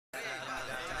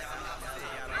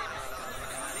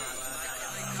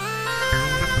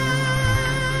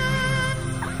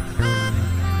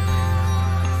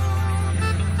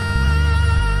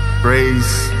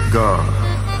God.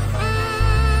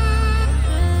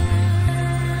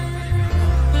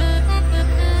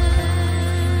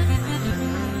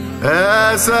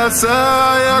 Esa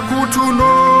ya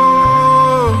kutuno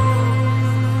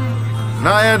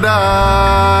na yeda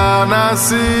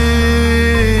nasi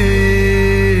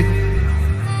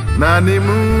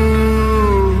nanimu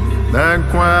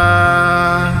nankwa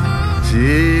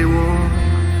jiwo.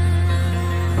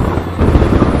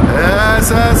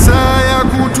 Esa ya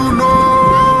kutuno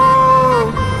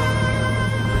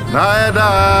na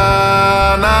yeda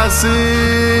nasi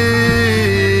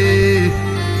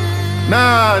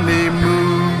nanimu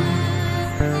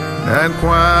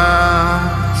nankwa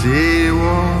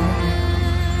jiwo.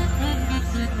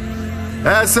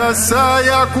 Esa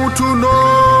ya kutuno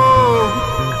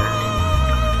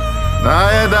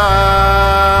na yeda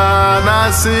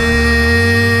nasi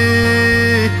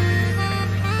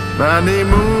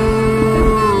nanimu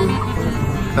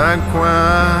nankwa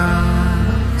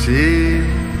jiwo.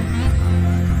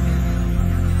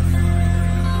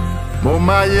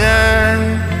 Momaye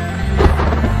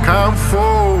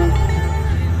Kamfo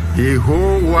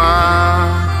Yehowa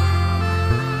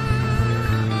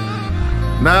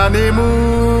nanimu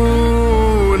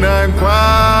nankwa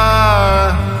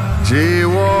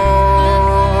jiwo.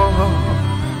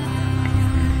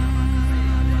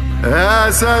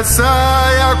 Esa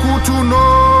ya kutuno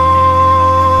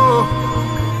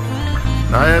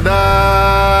na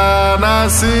yeda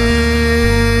nasi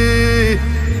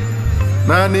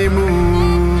nanimu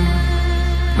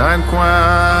nankwa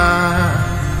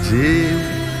jiwo.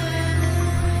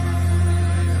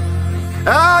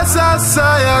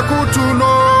 Esa ya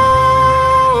kutuno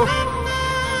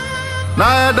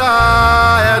na yeda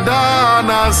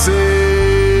nasi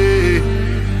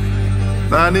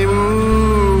nanimu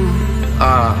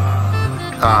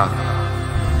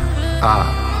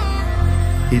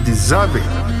he deserve it.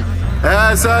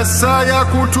 Esa ya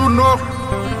kutuno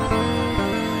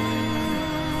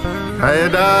na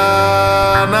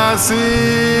yeda nasi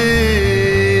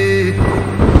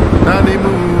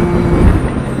nanimu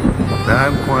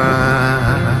nankwa.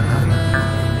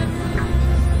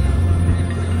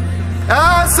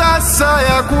 Esa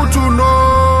ya kutuno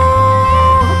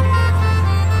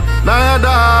na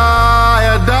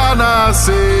yeda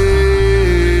nasi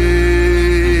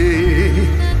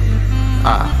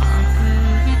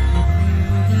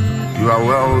you are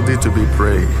worthy to be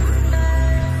praised.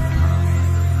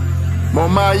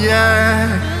 Momaye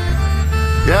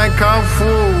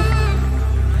Kamfo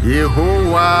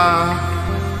Yehowa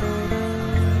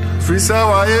Frisa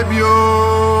wa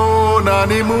ebio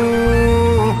nanimu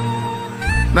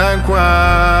nankwa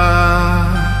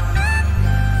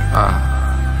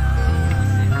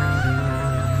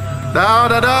da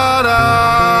da da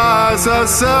da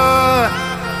sa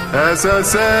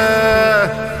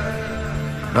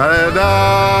da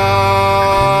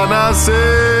nasi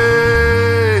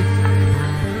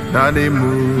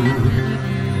nanimu.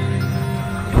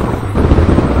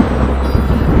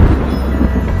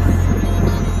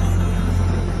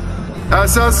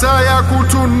 Esa ya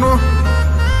kutuno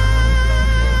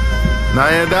na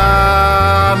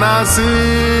yeda nasi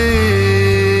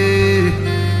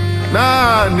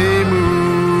nanimu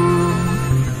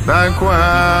nankwa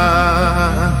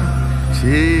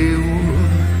jiwo.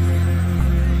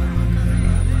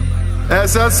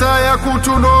 Esa ya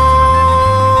kutuno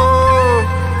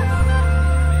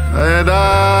na yeda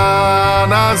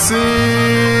nasi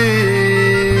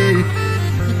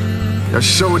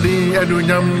Yashodi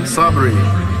Edunyam Sabri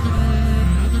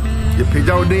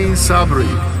Yapijaudin Sabri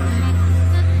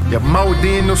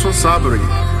Yamaudin Nuso Sabri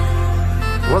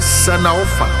Wasana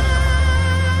Ofa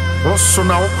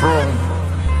Wasuna Okron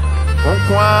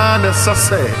Onkwan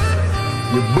Sase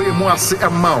Yabuy Mwasi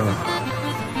Amau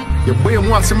Yabuy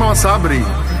Mwasi Maw Sabri.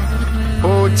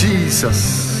 Oh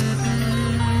Jesus.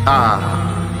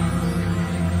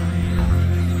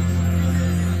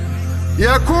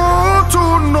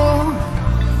 Yakutuno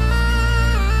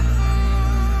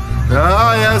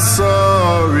I am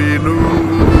sorry no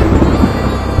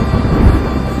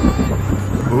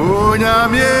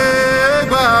Unyamye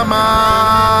Gbama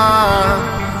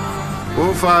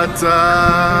Ufata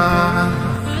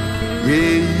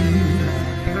Ye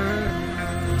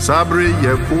Sabri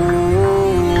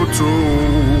Yakutu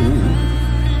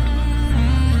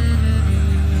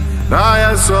I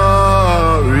am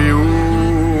sorry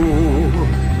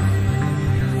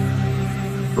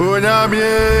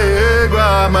Unyamye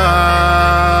Gbama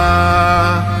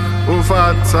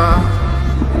Ufata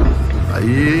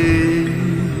Aye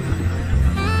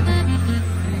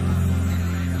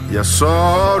Ya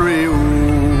sorry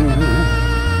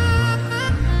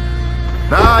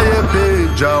na ye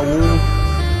pejawo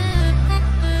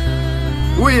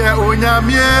uye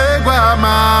onyamie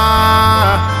gwama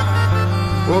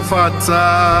ofata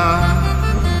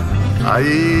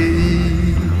ayi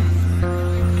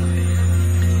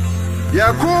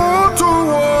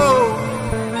yakutuwo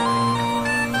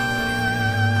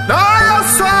na ya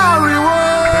sorry wo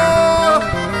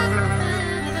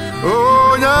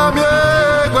onyamie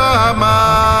gwama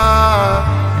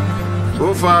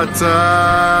ofata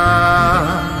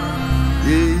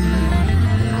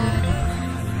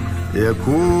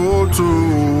yakutu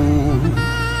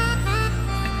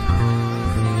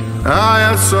I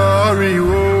am sorry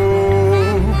wo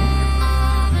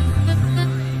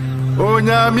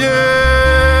onyamie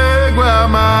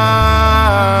gwama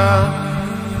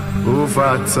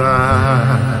ufata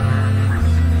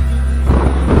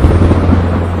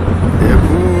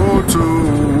yakutu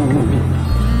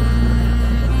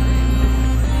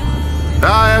I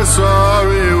am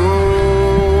sorry wo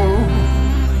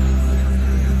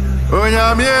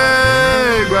onyamie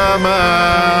gwama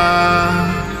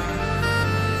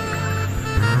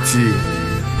ti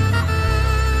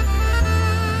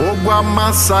ogwama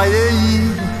sayeyi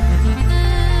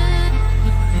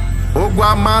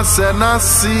ogwama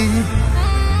senasi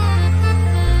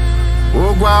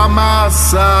ogwama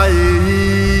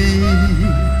sayeyi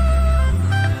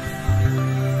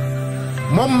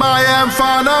mumma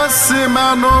yemfana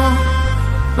simano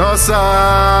no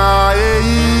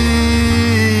sayeyi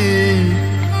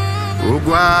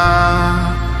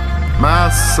ogwama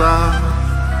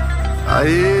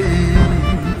sayeyi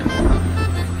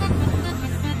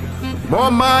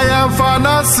mumma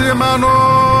yemfana simano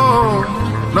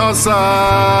no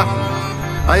sayeyi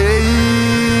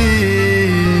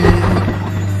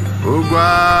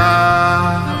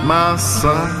ogwama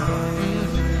sayeyi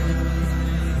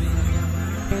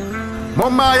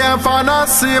mumma yemfana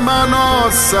simano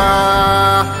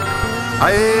sayeyi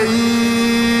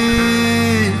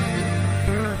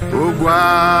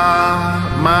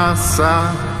ogwama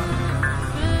sayeyi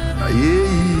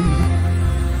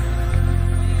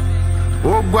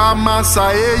ogwama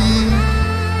sayeyi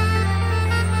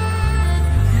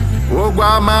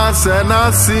ogwama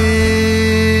senasi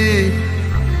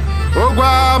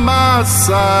ogwama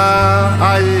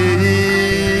sayeyi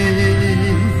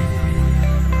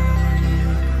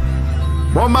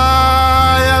mumma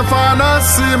yemfana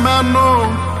simano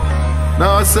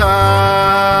no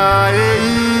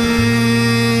sayeyi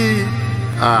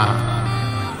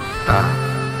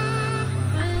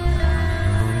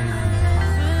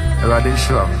Everybody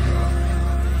show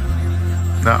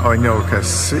na onye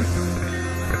okasi